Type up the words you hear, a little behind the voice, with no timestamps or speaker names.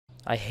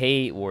I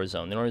hate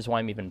Warzone. The only reason why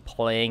I'm even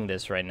playing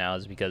this right now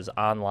is because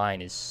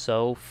online is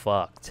so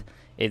fucked.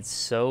 It's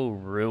so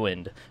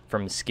ruined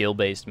from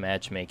skill-based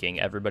matchmaking.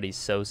 Everybody's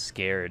so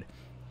scared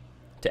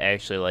to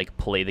actually like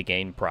play the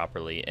game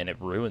properly, and it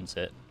ruins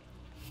it.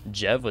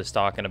 Jev was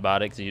talking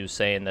about it because he was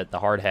saying that the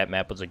hard hat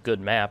map was a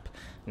good map.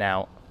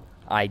 Now,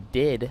 I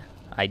did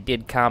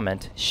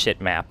comment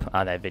shit map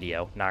on that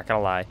video, not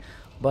gonna lie.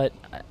 But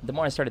the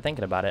more I started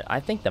thinking about it,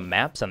 I think the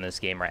maps on this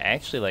game are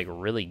actually like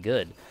really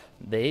good.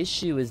 The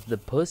issue is the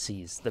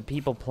pussies, the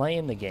people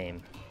playing the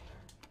game.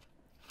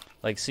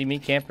 Like, see me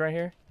camping right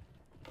here?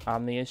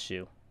 I'm the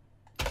issue.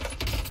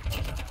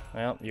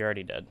 Well, you're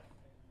already dead.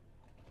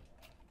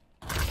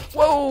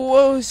 Whoa,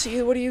 whoa, see,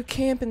 what are you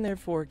camping there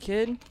for,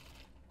 kid?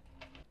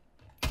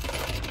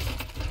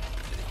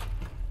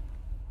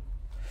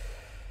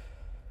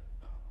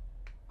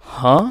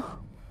 Huh?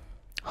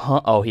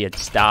 Huh? Oh, he had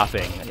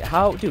stopping.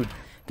 How? Dude,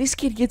 this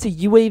kid gets a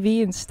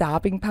UAV and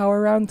stopping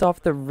power rounds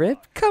off the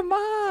rip? Come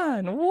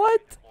on,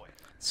 what?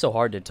 It's so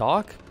hard to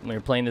talk when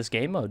you're playing this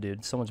game mode,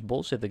 dude. So much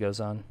bullshit that goes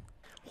on.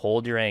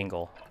 Hold your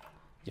angle.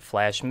 You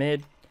flash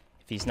mid.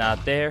 If he's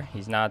not there,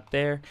 he's not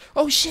there.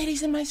 Oh shit,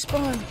 he's in my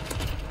spawn.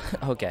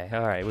 Okay,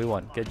 alright, we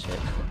won. Good shit.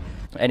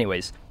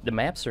 Anyways, the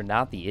maps are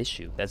not the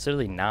issue. That's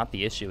literally not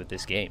the issue with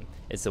this game.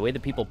 It's the way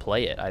that people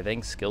play it. I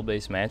think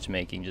skill-based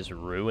matchmaking just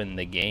ruined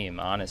the game,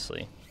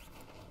 honestly.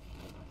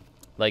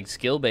 Like,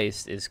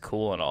 skill-based is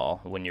cool and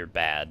all when you're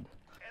bad.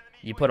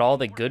 You put all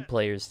the good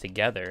players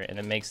together, and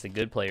it makes the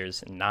good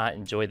players not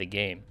enjoy the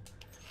game.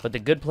 But the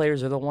good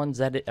players are the ones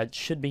that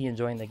should be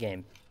enjoying the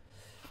game.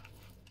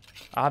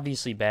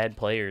 Obviously, bad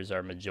players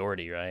are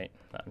majority, right?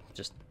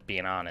 Just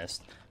being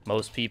honest.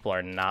 Most people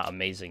are not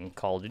amazing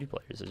Call of Duty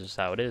players. It's just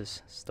how it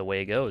is. It's the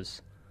way it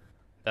goes.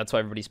 That's why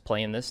everybody's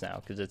playing this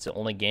now, because it's the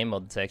only game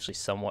mode that's actually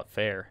somewhat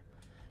fair.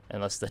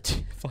 Unless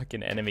the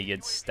fucking enemy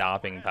gets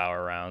stopping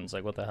power rounds.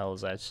 Like, what the hell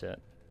is that shit?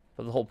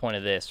 But the whole point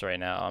of this right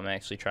now, I'm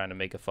actually trying to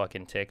make a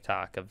fucking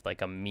TikTok of,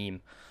 like, a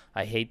meme.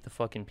 I hate the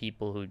fucking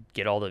people who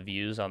get all the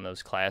views on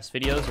those class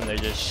videos, and they're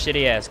just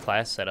shitty-ass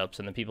class setups,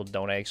 and the people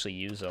don't actually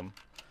use them.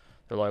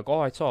 They're like, oh,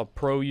 I saw a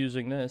pro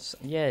using this.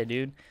 Yeah,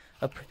 dude.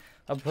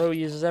 A pro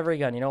uses every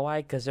gun. You know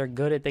why? Because they're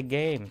good at the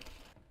game.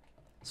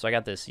 So I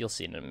got this. You'll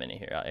see in a minute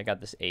here. I got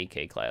this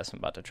AK class I'm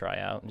about to try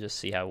out and just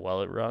see how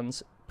well it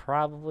runs.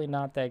 Probably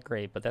not that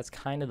great, but that's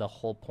kind of the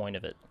whole point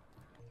of it.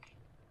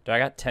 Do I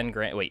got 10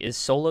 grand? Wait, is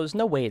solos?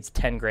 No way it's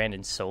 10 grand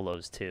in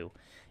solos, too.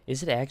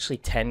 Is it actually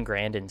 10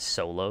 grand in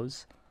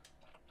solos?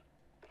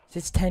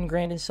 It's 10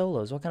 grand in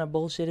solos. What kind of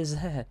bullshit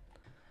is that?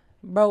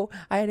 Bro,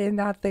 I did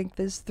not think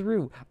this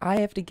through. I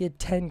have to get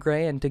 10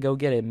 grand to go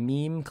get a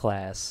meme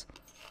class.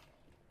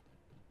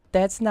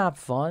 That's not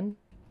fun.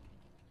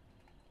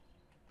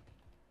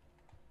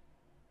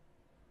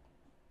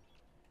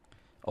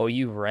 Oh,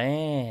 you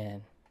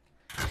ran.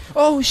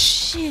 Oh,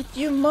 shit,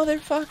 you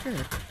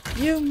motherfucker.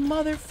 You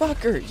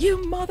motherfucker. You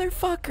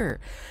motherfucker.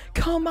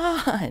 Come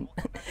on.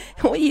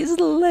 He's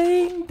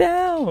laying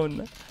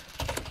down.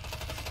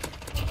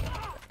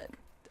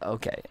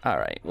 Okay,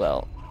 alright,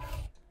 well.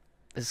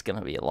 This is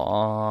gonna be a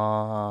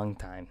long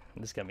time.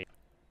 This is gonna be...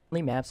 The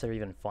only maps that are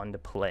even fun to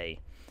play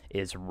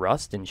is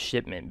Rust and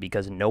Shipment,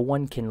 because no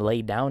one can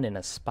lay down in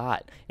a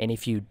spot, and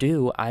if you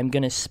do, I'm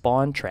gonna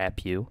spawn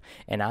trap you,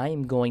 and I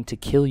am going to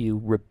kill you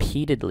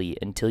repeatedly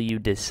until you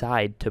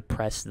decide to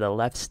press the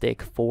left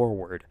stick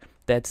forward.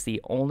 That's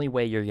the only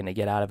way you're gonna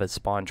get out of a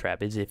spawn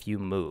trap, is if you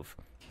move,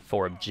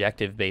 for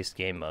objective based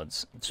game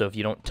modes. So if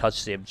you don't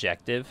touch the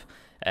objective,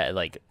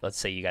 like let's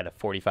say you got a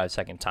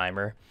 45-second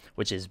timer,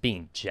 which is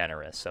being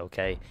generous,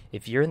 okay?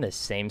 If you're in the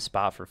same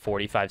spot for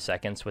 45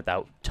 seconds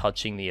without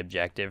touching the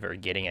objective or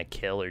getting a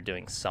kill or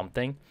doing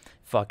something,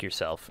 fuck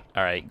yourself.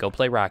 All right, go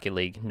play Rocket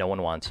League. No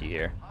one wants you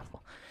here.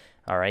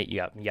 All right,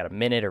 you got a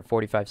minute or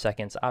 45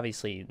 seconds.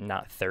 Obviously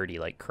not 30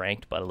 like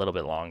Cranked, but a little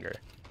bit longer.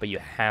 But you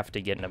have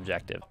to get an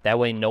objective. That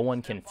way no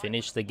one can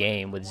finish the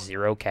game with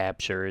 0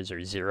 captures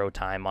or 0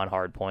 time on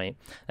hardpoint.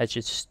 That's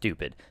just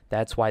stupid.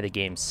 That's why the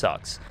game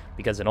sucks.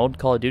 Because in old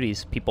Call of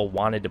Duties, people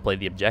wanted to play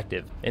the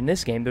objective. In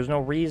this game, there's no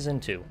reason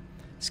to.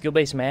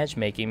 Skill-based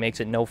matchmaking makes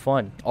it no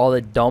fun. All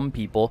the dumb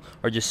people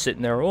are just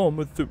sitting there, oh, I'm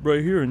going to sit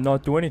right here and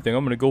not do anything.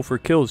 I'm going to go for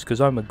kills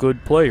because I'm a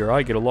good player.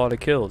 I get a lot of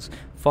kills.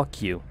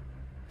 Fuck you.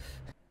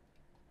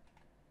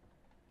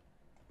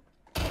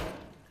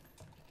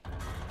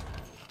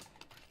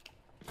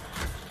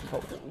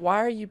 Why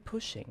are you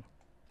pushing?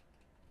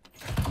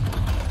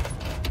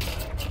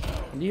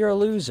 You're a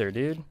loser,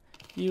 dude.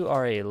 You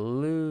are a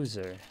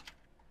loser.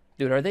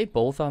 Dude, are they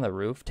both on the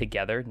roof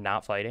together,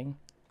 not fighting?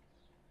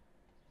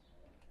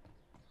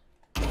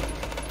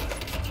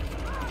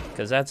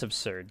 Because that's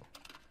absurd.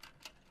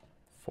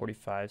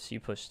 45, so you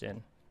pushed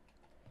in.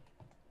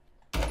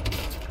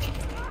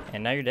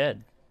 And now you're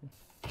dead.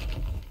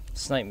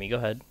 Snipe me, go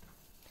ahead.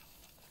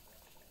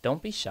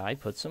 Don't be shy,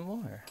 put some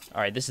more.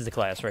 Alright, this is the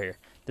class right here.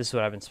 This is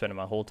what I've been spending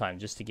my whole time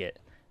just to get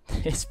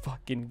this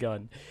fucking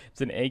gun.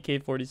 It's an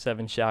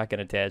AK-47 shotgun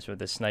attached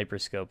with a sniper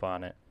scope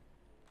on it.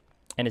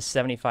 And a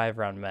 75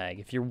 round mag.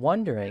 If you're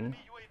wondering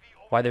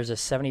why there's a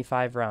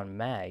 75 round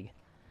mag,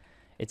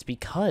 It's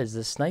because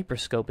the sniper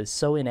scope is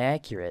so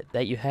inaccurate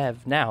that you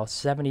have now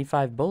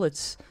 75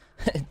 bullets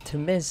to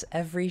miss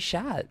every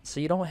shot, so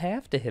you don't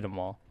have to hit them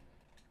all.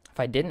 If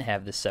I didn't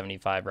have this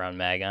 75 round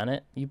mag on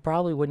it, you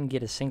probably wouldn't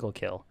get a single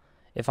kill.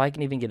 If I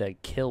can even get a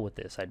kill with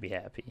this, I'd be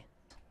happy.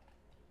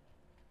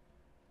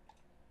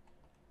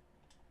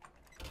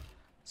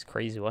 It's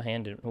crazy. What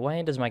hand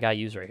does my guy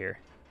use right here?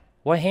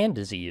 What hand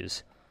does he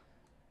use?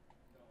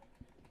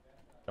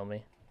 Tell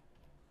me.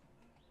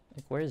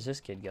 Like, where is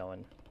this kid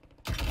going?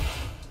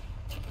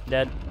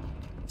 Dead.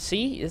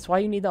 See? It's why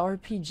you need the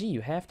RPG.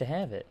 You have to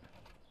have it.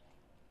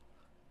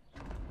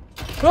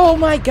 Oh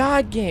my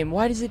god, game!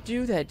 Why does it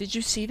do that? Did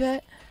you see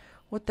that?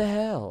 What the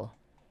hell?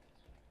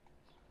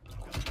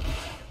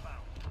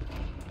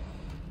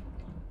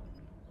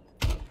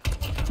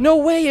 No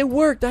way, it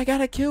worked! I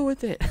got a kill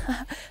with it!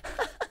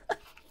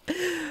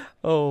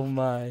 Oh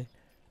my.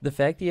 The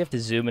fact that you have to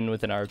zoom in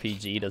with an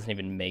RPG doesn't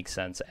even make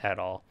sense at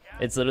all.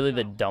 It's literally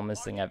the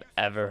dumbest thing I've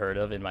ever heard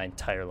of in my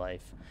entire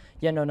life.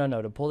 Yeah, no.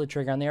 To pull the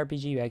trigger on the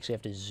RPG, you actually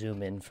have to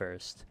zoom in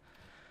first.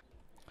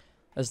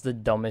 That's the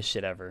dumbest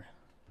shit ever.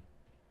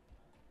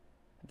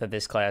 That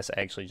this class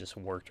actually just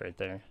worked right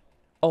there.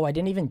 Oh, I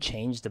didn't even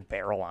change the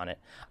barrel on it.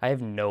 I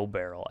have no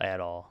barrel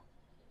at all.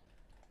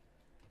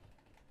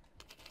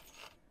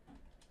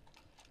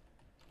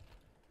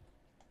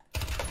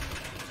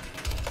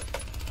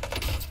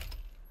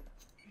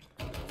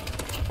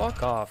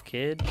 Fuck off,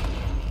 kid.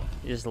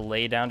 You just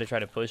lay down to try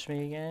to push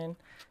me again?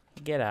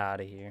 Get out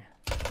of here.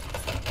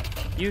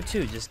 You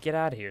too, just get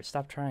out of here.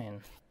 Stop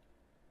trying.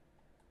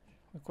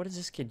 Look, what is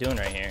this kid doing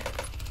right here?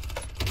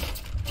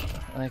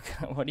 Like,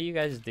 what are you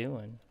guys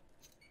doing?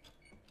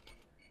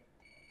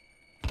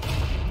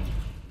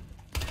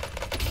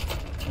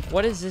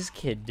 What is this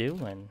kid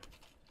doing?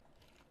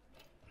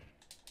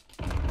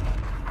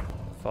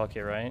 Fuck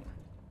it, right?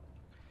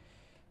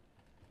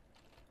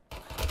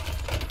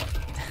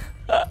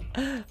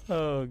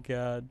 Oh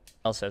god.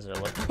 Else has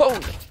it look. Oh!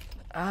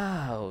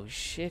 Oh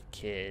shit,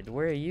 kid.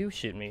 Where are you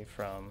shooting me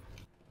from?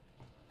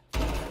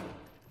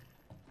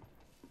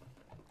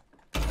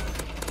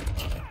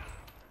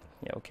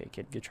 Yeah, okay,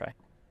 kid. Good try.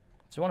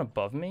 Is there one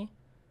above me?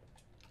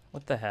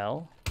 What the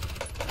hell?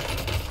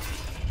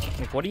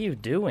 Like, what are you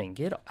doing?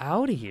 Get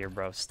out of here,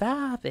 bro.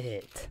 Stop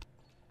it.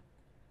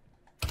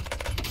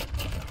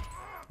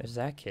 There's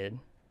that kid.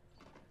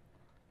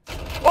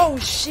 Oh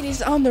shit,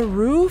 he's on the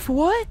roof?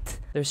 What?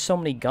 There's so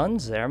many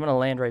guns there. I'm gonna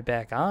land right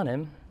back on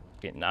him.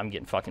 I'm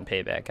getting fucking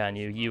payback on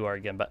you. You are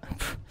gonna...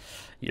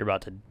 You're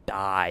about to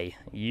die.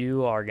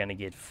 You are gonna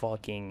get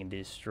fucking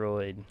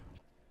destroyed.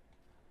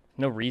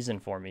 No reason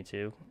for me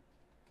to.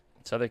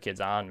 This other kid's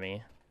on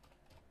me.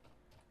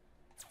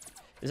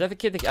 Is that the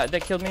kid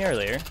that killed me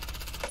earlier?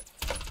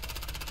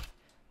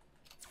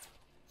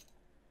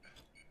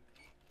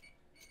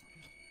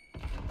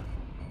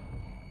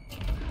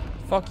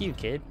 Fuck you,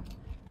 kid.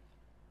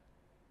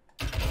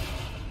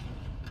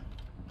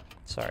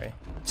 Sorry.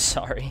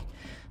 Sorry.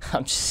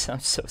 I'm so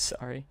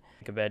sorry.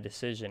 Make a bad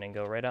decision and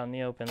go right out in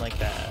the open like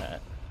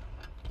that.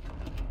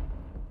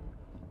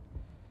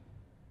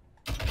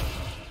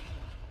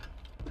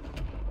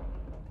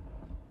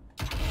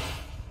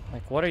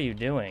 Like, what are you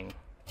doing?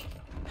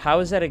 How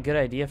is that a good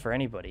idea for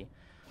anybody?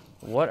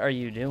 What are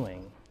you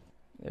doing?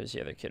 There's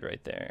the other kid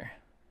right there.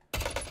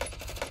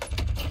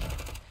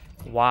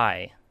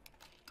 Why?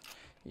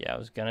 Yeah, I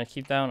was gonna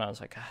keep that one. I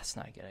was like, ah, it's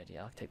not a good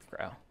idea. I'll take the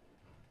growl.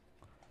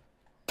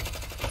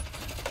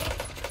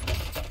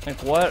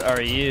 Like, what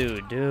are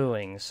you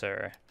doing,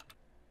 sir?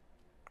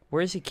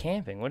 Where is he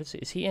camping? What is he?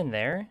 Is he in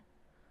there?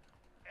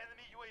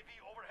 Enemy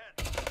UAV overhead.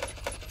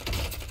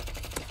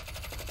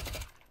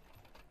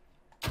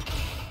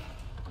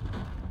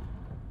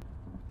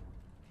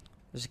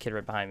 There's a kid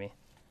right behind me.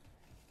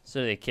 There's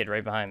literally a kid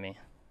right behind me.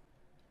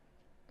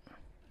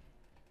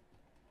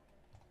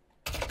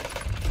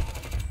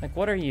 Like,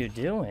 what are you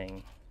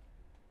doing?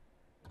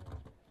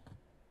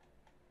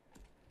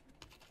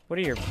 What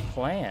are your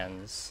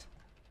plans?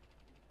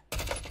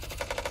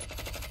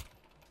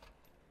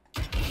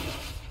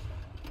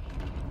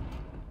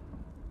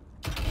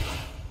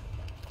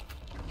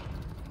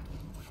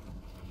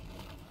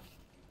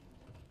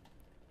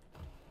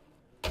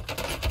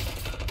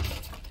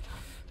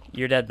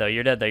 You're dead though,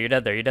 you're dead though, you're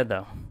dead though, you're dead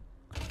though.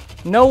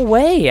 No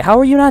way! How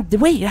are you not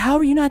wait, how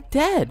are you not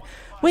dead?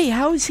 Wait,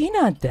 how is he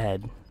not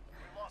dead?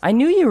 I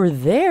knew you were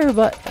there,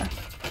 but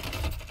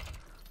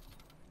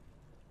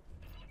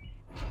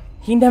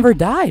he never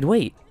died.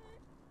 Wait.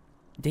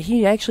 Did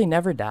he actually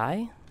never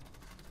die?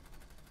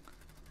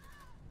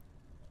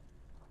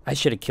 I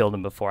should have killed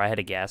him before. I had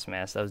a gas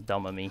mask. That was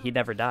dumb of me. He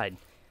never died.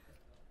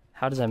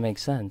 How does that make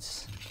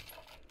sense?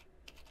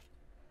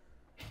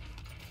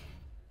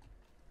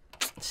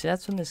 See,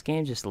 that's when this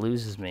game just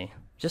loses me.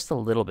 Just a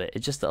little bit. It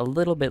just a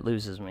little bit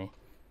loses me.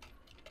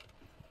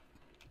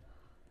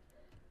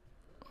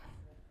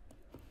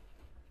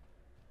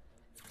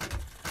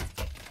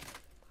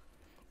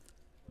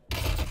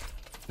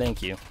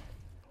 Thank you.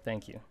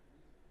 Thank you.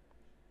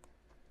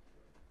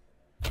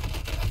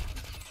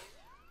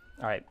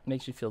 Alright,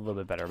 makes me feel a little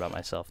bit better about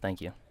myself. Thank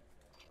you.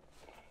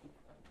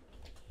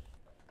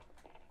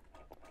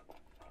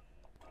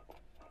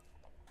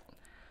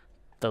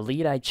 The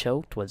lead I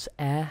choked was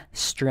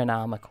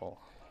astronomical.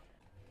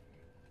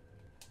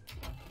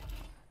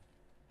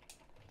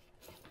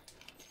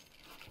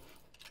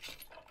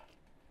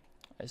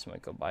 I just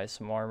might go buy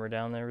some armor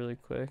down there really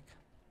quick.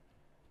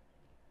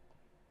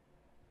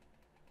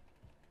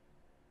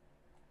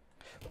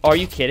 Are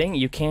you kidding?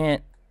 You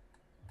can't...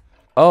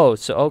 Oh,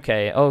 so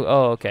okay.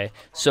 Okay.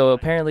 So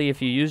apparently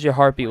if you use your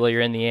heartbeat while you're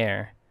in the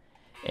air,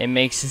 it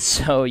makes it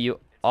so you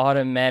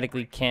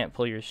automatically can't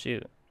pull your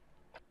chute.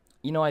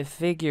 You know, I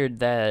figured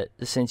that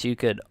since you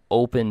could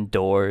open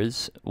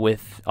doors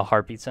with a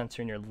heartbeat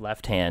sensor in your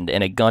left hand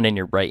and a gun in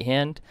your right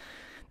hand,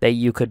 that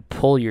you could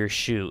pull your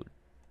chute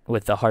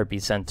with the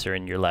heartbeat sensor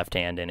in your left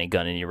hand and a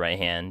gun in your right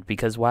hand.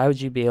 Because why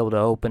would you be able to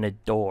open a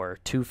door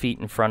 2 feet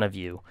in front of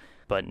you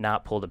but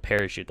not pull the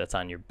parachute that's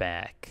on your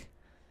back?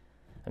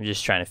 I'm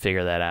just trying to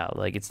figure that out.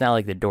 Like, it's not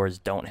like the doors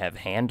don't have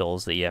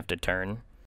handles that you have to turn.